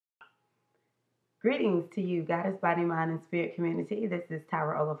Greetings to you, Goddess Body, Mind, and Spirit community. This is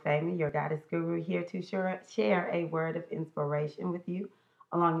Tyra Olafemi, your Goddess Guru, here to share a word of inspiration with you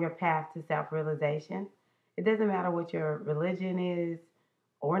along your path to self realization. It doesn't matter what your religion is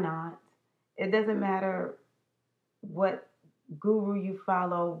or not, it doesn't matter what guru you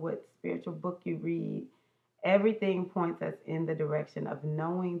follow, what spiritual book you read. Everything points us in the direction of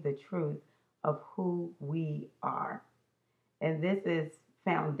knowing the truth of who we are. And this is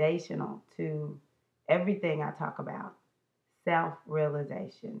foundational to everything I talk about: self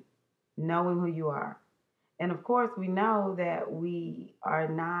realization, knowing who you are. And of course, we know that we are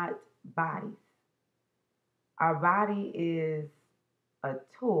not bodies. Our body is a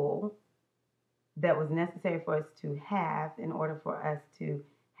tool that was necessary for us to have in order for us to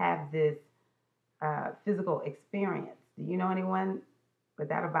have this physical experience. Do you know anyone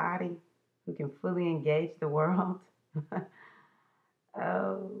without a body who can fully engage the world?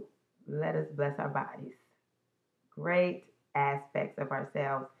 Oh, let us bless our bodies. Great aspects of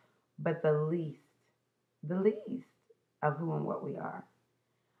ourselves, but the least of who and what we are.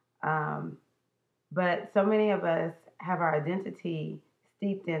 Um, but so many of us have our identity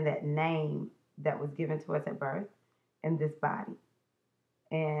steeped in that name that was given to us at birth in this body.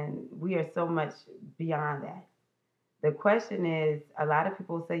 And we are so much beyond that. The question is, a lot of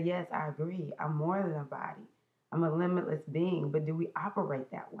people say, yes, I agree. I'm more than a body. I'm a limitless being, but do we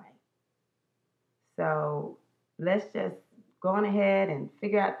operate that way? So let's just go on ahead and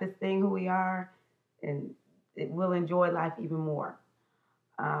figure out this thing, who we are, and it will enjoy life even more.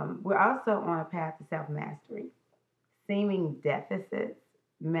 We're also on a path to self mastery. Seeming deficits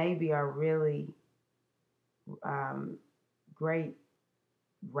maybe are really um, great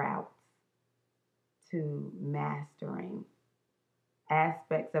routes to mastering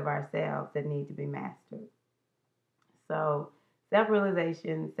aspects of ourselves that need to be mastered. So, self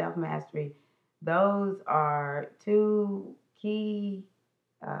realization, self mastery, those are two key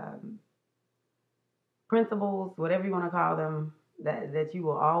um, principles, whatever you want to call them, that you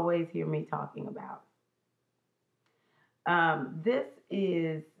will always hear me talking about. This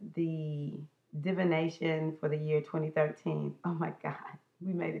is the divination for the year 2013. Oh my God,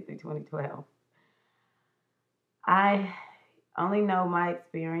 we made it through 2012. I only know my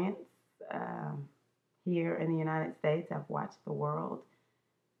experience um, here in the United States. I've watched the world.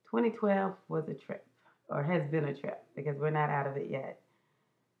 2012 was a trip, or has been a trip, because we're not out of it yet.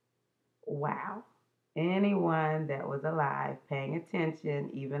 Wow. Anyone that was alive, paying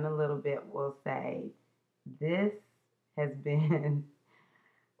attention even a little bit, will say this has been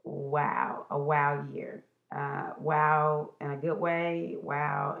wow, a wow year. Wow in a good way,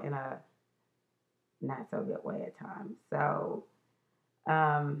 wow in a not so good way at times. So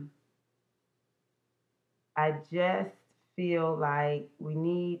um, I just feel like we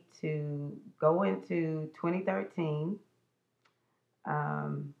need to go into 2013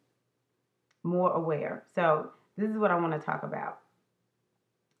 um, more aware. So this is what I want to talk about.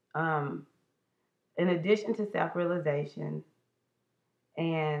 Um, in addition to self realization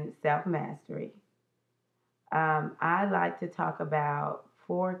and self mastery, I like to talk about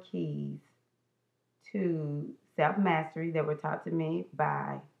four keys to self mastery that were taught to me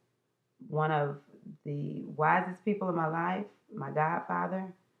by one of the wisest people in my life, my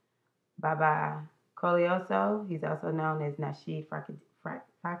godfather, Baba Colioso. He's also known as Nasheed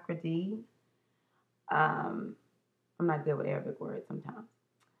Fakradeen. Um, I'm not good with Arabic words sometimes.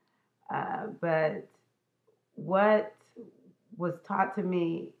 But what was taught to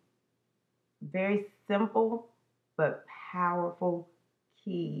me, very simple but powerful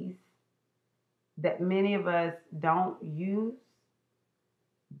keys that many of us don't use,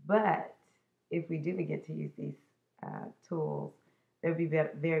 but if we do get to use these tools, they'll be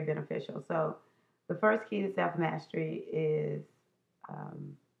very beneficial. So, the first key to self mastery is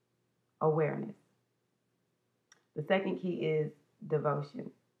um, awareness. The second key is devotion.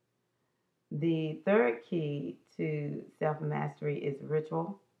 The third key to self mastery is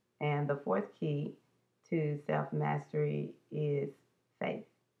ritual. And the fourth key to self mastery is faith.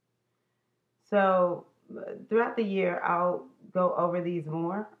 So, throughout the year, I'll go over these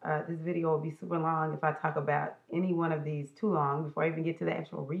more. This video will be super long if I talk about any one of these too long before I even get to the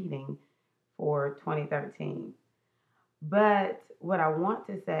actual reading for 2013. But what I want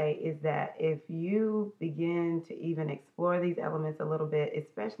to say is that if you begin to even explore these elements a little bit,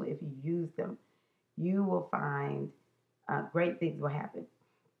 especially if you use them, you will find great things will happen.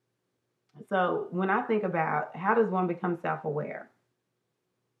 So when I think about how does one become self-aware,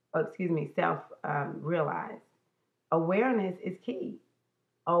 or excuse me, self-realized, awareness is key.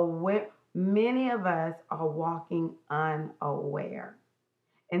 Aware, many of us are walking unaware.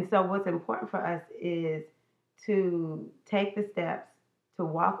 And so, what's important for us is to take the steps to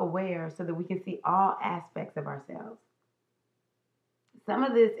walk aware so that we can see all aspects of ourselves. Some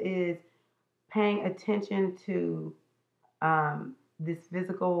of this is paying attention to this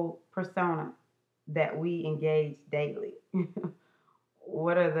physical persona that we engage daily.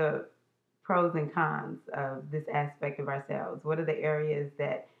 What are the pros and cons of this aspect of ourselves? What are the areas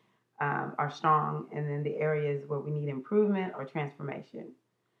that are strong, and then the areas where we need improvement or transformation?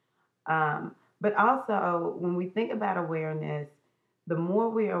 But also, when we think about awareness, the more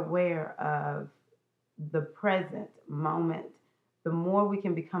we are aware of the present moment, the more we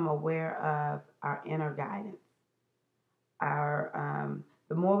can become aware of our inner guidance.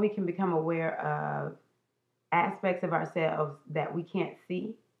 The more we can become aware of aspects of ourselves that we can't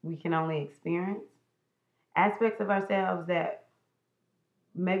see, we can only experience. Aspects of ourselves that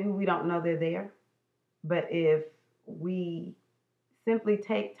maybe we don't know they're there, but if we simply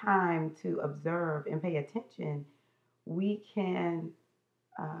take time to observe and pay attention, we can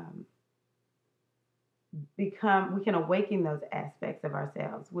um, we can awaken those aspects of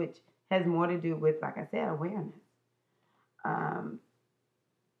ourselves, which has more to do with, like I said, awareness. Um,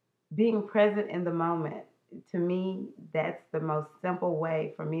 Being present in the moment, to me, that's the most simple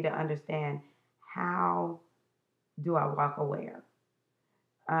way for me to understand how do I walk aware.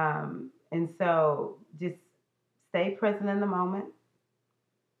 And so just stay present in the moment,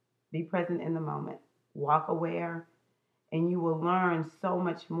 be present in the moment, walk aware, and you will learn so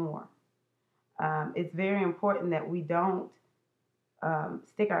much more. It's very important that we don't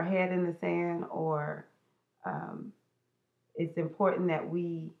stick our head in the sand, or um, it's important that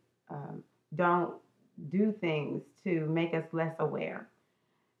we don't do things to make us less aware.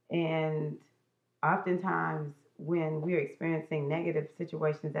 And oftentimes, when we're experiencing negative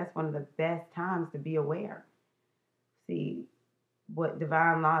situations, that's one of the best times to be aware. See, what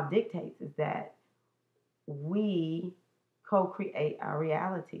divine law dictates is that we co create our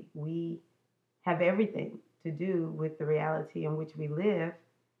reality. We have everything to do with the reality in which we live.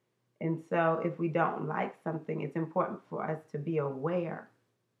 And so, if we don't like something, it's important for us to be aware,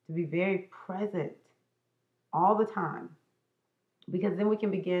 to be very present all the time, because then we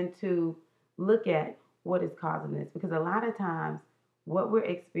can begin to look at what is causing this. Because a lot of times, what we're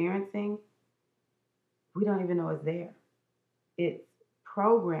experiencing, we don't even know it's there. It's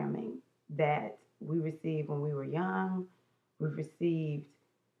programming that we received when we were young, we've received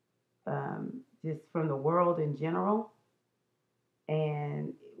just from the world in general,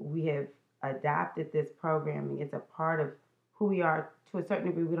 and we have adopted this programming. It's a part of who we are to a certain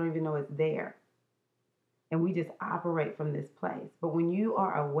degree. We don't even know it's there. And we just operate from this place. But when you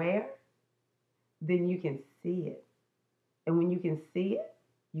are aware, then you can see it. And when you can see it,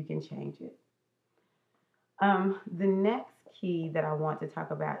 you can change it. The next key that I want to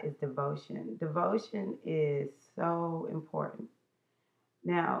talk about is devotion. Devotion is so important.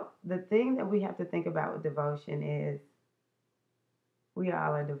 Now, the thing that we have to think about with devotion is we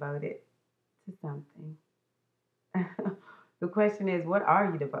all are devoted to something. The question is, what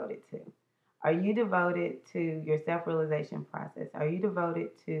are you devoted to? Are you devoted to your self realization process? Are you devoted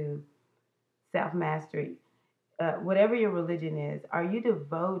to self mastery? Whatever your religion is, are you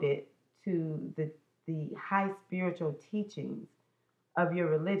devoted to the high spiritual teachings of your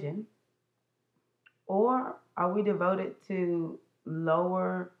religion? Or are we devoted to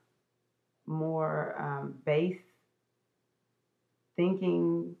lower, more base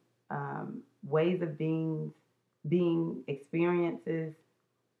thinking, ways of being experiences?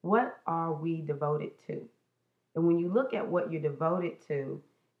 What are we devoted to? And when you look at what you're devoted to,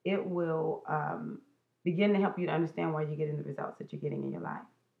 it will begin to help you to understand why you're getting the results that you're getting in your life.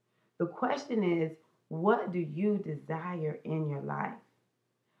 The question is, what do you desire in your life?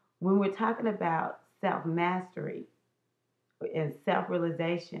 When we're talking about self mastery and self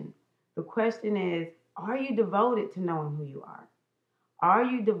realization, the question is, are you devoted to knowing who you are? Are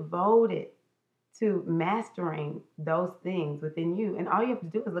you devoted to mastering those things within you? And all you have to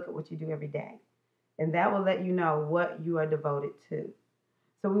do is look at what you do every day, and that will let you know what you are devoted to.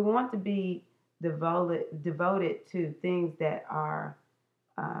 So we want to be devoted to things that are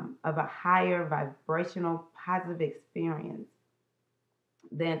of a higher vibrational positive experience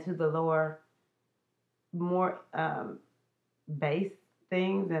than to the lower, more base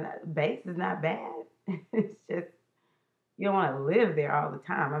things. And base is not bad. It's just you don't want to live there all the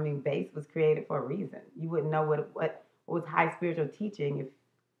time. I mean, base was created for a reason. You wouldn't know what was high spiritual teaching if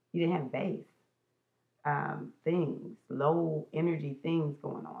you didn't have base things, low energy things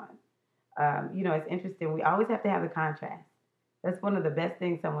going on. It's interesting. We always have to have the contrast. That's one of the best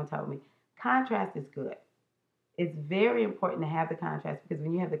things someone told me. Contrast is good. It's very important to have the contrast because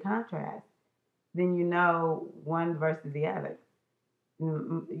when you have the contrast, then you know one versus the other.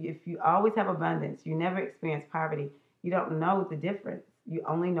 If you always have abundance, you never experience poverty, you don't know the difference. You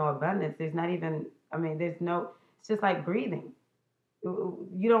only know abundance. There's not even, I mean, there's no, it's just like breathing.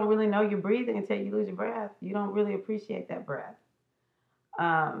 You don't really know you're breathing until you lose your breath. You don't really appreciate that breath.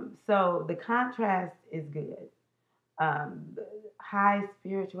 So the contrast is good. High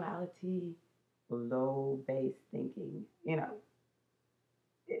spirituality, low base thinking,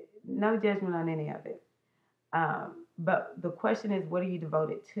 no judgment on any of it. But the question is, what are you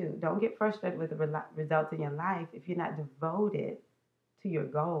devoted to? Don't get frustrated with the results in your life if you're not devoted to your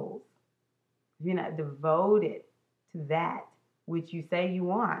goals. If you're not devoted to that which you say you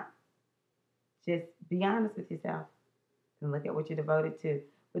want, just be honest with yourself and look at what you're devoted to.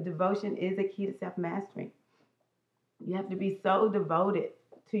 But devotion is a key to self mastery. You have to be so devoted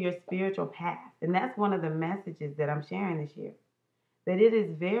to your spiritual path. And that's one of the messages that I'm sharing this year. That it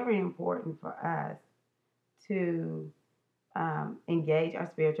is very important for us to engage our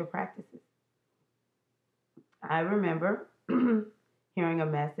spiritual practices. I remember hearing a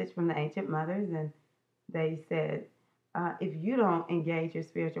message from the ancient mothers, and they said, if you don't engage your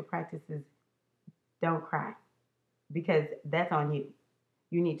spiritual practices, don't cry, because that's on you.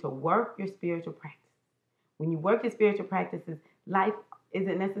 You need to work your spiritual practice. When you work your spiritual practices, life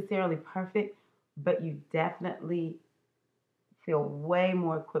isn't necessarily perfect, but you definitely feel way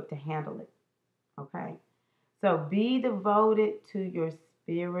more equipped to handle it. Okay? So be devoted to your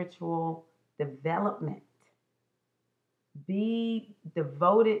spiritual development. Be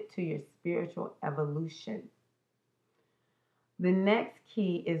devoted to your spiritual evolution. The next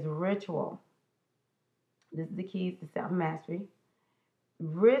key is ritual. This is the keys to self mastery.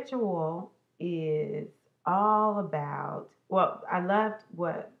 Ritual is all about, well, I loved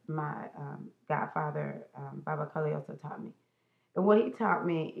what my godfather, Baba Kalioso, taught me. And what he taught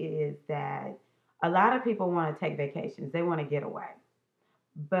me is that a lot of people want to take vacations, they want to get away.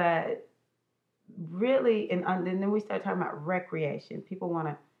 But really, and then we start talking about recreation. People want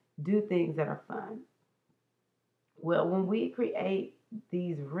to do things that are fun. Well, when we create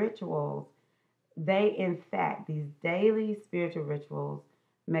these rituals, they, in fact, these daily spiritual rituals,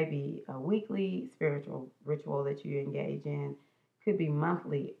 maybe a weekly spiritual ritual that you engage in, could be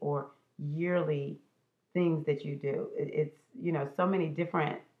monthly or yearly things that you do. It's, so many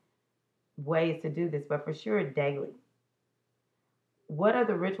different ways to do this, but for sure daily. What are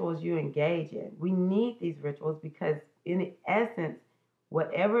the rituals you engage in? We need these rituals because, in essence,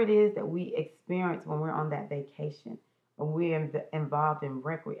 whatever it is that we experience when we're on that vacation, when we're involved in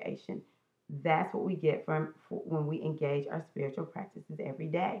recreation, that's what we get from when we engage our spiritual practices every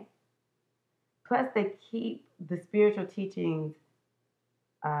day. Plus, they keep the spiritual teachings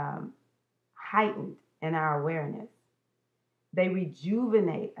heightened in our awareness. They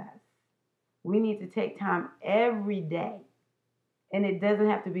rejuvenate us. We need to take time every day. And it doesn't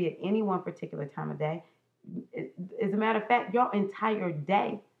have to be at any one particular time of day. As a matter of fact, your entire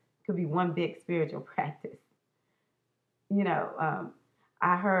day could be one big spiritual practice.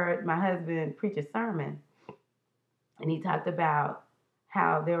 I heard my husband preach a sermon, and he talked about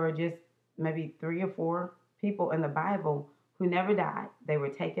how there were just maybe 3 or 4 people in the Bible who never died. They were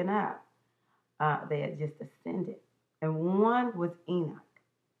taken up. They had just ascended. And one was Enoch.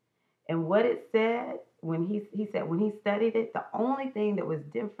 And what it said, when he said when he studied it, the only thing that was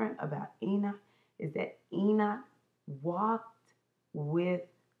different about Enoch is that Enoch walked with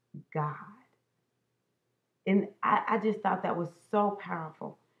God. And I just thought that was so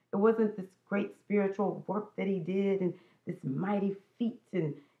powerful. It wasn't this great spiritual work that he did and this mighty feats,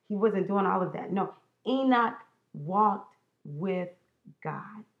 and he wasn't doing all of that. No, Enoch walked with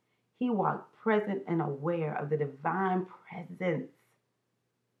God. He walked present and aware of the divine presence,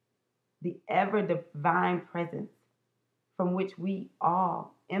 the ever divine presence from which we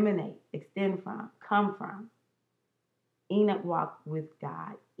all emanate, extend from, come from. Enoch walked with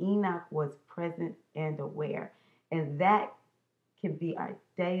God. Enoch was present and aware. And that can be our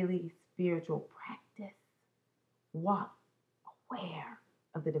daily spiritual practice. Walk aware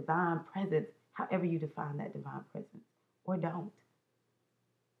of the divine presence, however you define that divine presence, or don't.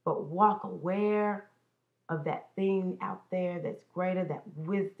 But walk aware of that thing out there that's greater, that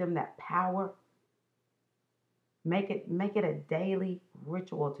wisdom, that power. Make it a daily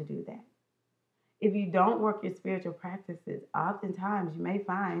ritual to do that. If you don't work your spiritual practices, oftentimes you may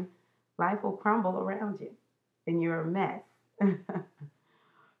find life will crumble around you and you're a mess.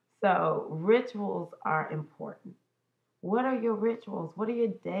 So rituals are important. What are your rituals? What are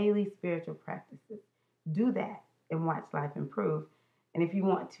your daily spiritual practices? Do that and watch life improve. And if you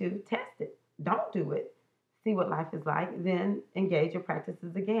want to test it, don't do it. see what life is like, then engage your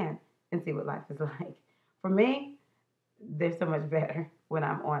practices again and see what life is like. For me, they're so much better when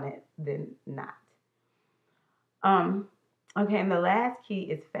I'm on it than not. Um, okay, and the last key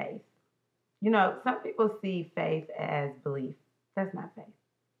is faith. Some people see faith as belief. That's not faith.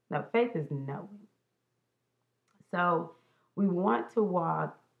 No, faith is knowing. So we want to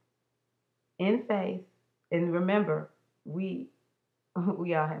walk in faith, and remember, we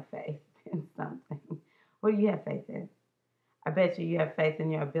we all have faith in something. What do you have faith in? I bet you have faith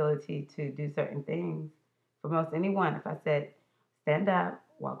in your ability to do certain things. For most anyone, if I said, stand up,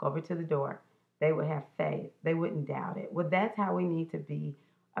 walk over to the door, they would have faith. They wouldn't doubt it. Well, that's how we need to be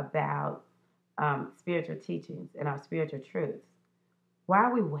about spiritual teachings and our spiritual truths. Why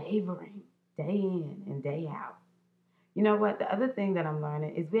are we wavering day in and day out? You know what? The other thing that I'm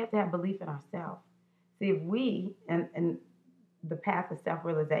learning is we have to have belief in ourselves. See, if we, and the path of self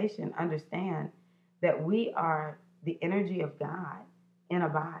realization, understand that we are the energy of God in a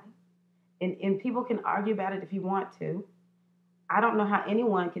body. And people can argue about it if you want to. I don't know how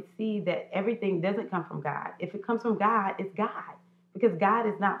anyone could see that everything doesn't come from God. If it comes from God, it's God. Because God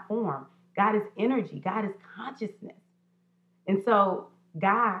is not form. God is energy. God is consciousness. And so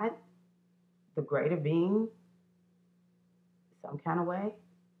God, the greater being, some kind of way,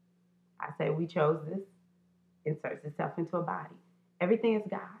 I say we chose this, inserts itself into a body. Everything is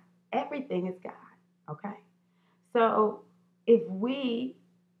God. Everything is God. Okay? So if we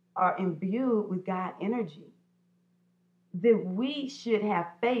are imbued with God energy, then we should have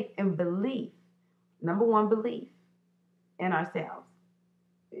faith and belief. Number one, belief in ourselves.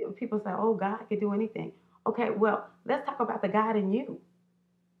 People say, oh, God can do anything. Okay, well, let's talk about the God in you.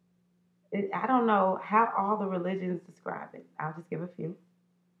 I don't know how all the religions describe it. I'll just give a few.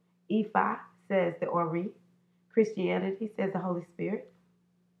 Ifa says the Ori. Christianity says the Holy Spirit.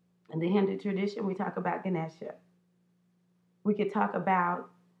 In the Hindu tradition, we talk about Ganesha. We could talk about,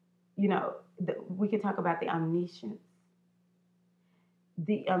 we could talk about the omniscience.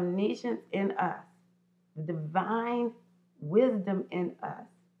 The omniscience in us, the divine wisdom in us.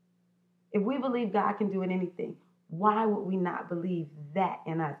 If we believe God can do anything, why would we not believe that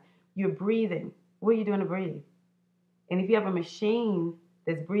in us? You're breathing. What are you doing to breathe? And if you have a machine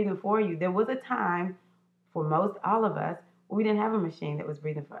that's breathing for you, there was a time for all of us, we didn't have a machine that was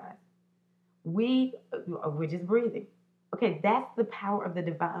breathing for us. We're just breathing. Okay, that's the power of the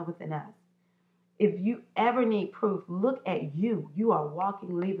divine within us. If you ever need proof, look at you. You are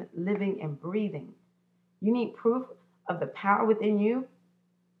walking, living, and breathing. You need proof of the power within you.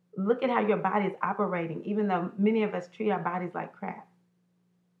 Look at how your body is operating, even though many of us treat our bodies like crap.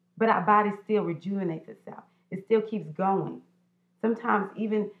 But our body still rejuvenates itself. It still keeps going. Sometimes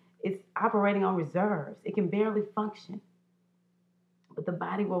even it's operating on reserves. It can barely function. But the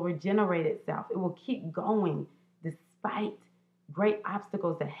body will regenerate itself. It will keep going despite great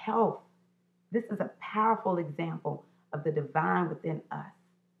obstacles to health. This is a powerful example of the divine within us.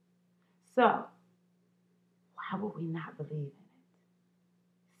 So, why would we not believe in it?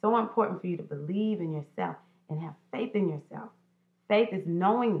 So important for you to believe in yourself and have faith in yourself. Faith is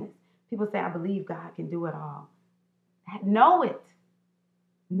knowingness. People say, I believe God can do it all. Know it.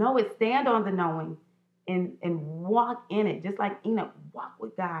 Know it. Stand on the knowing and walk in it. Just like Enoch, walk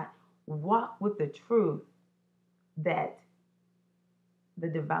with God. Walk with the truth that the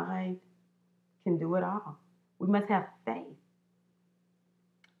divine can do it all. We must have faith.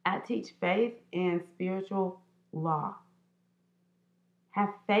 I teach faith and spiritual law. Have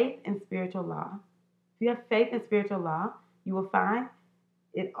faith in spiritual law. If you have faith in spiritual law, you will find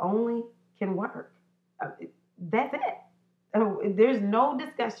it only can work. That's it. There's no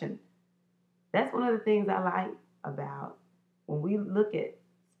discussion. That's one of the things I like about when we look at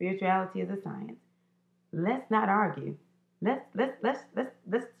spirituality as a science. Let's not argue. Let's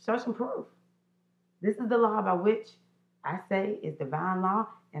show some proof. This is the law by which I say is divine law,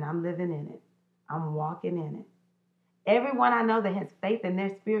 and I'm living in it. I'm walking in it. Everyone I know that has faith in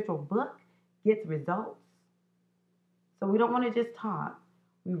their spiritual book gets results. So we don't want to just talk.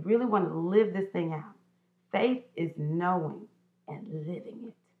 We really want to live this thing out. Faith is knowing and living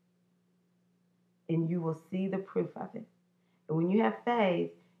it. And you will see the proof of it. And when you have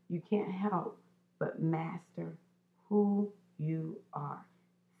faith, you can't help but master who you are.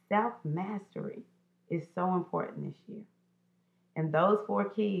 Self-mastery is so important this year. And those 4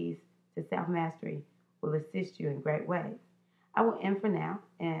 keys to self-mastery will assist you in great ways. I will end for now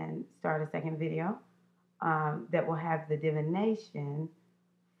and start a second video that will have the divination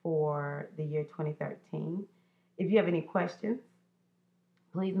for the year 2013. If you have any questions,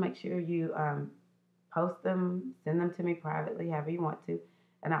 please make sure you post them, send them to me privately, however you want to,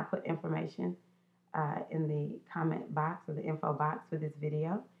 and I'll put information in the comment box or the info box for this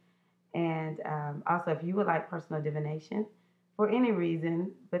video. And also, if you would like personal divination for any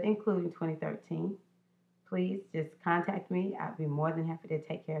reason, but including 2013, please just contact me. I'd be more than happy to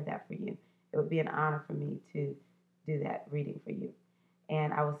take care of that for you. It would be an honor for me to do that reading for you.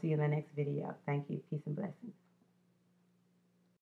 And I will see you in the next video. Thank you. Peace and blessings.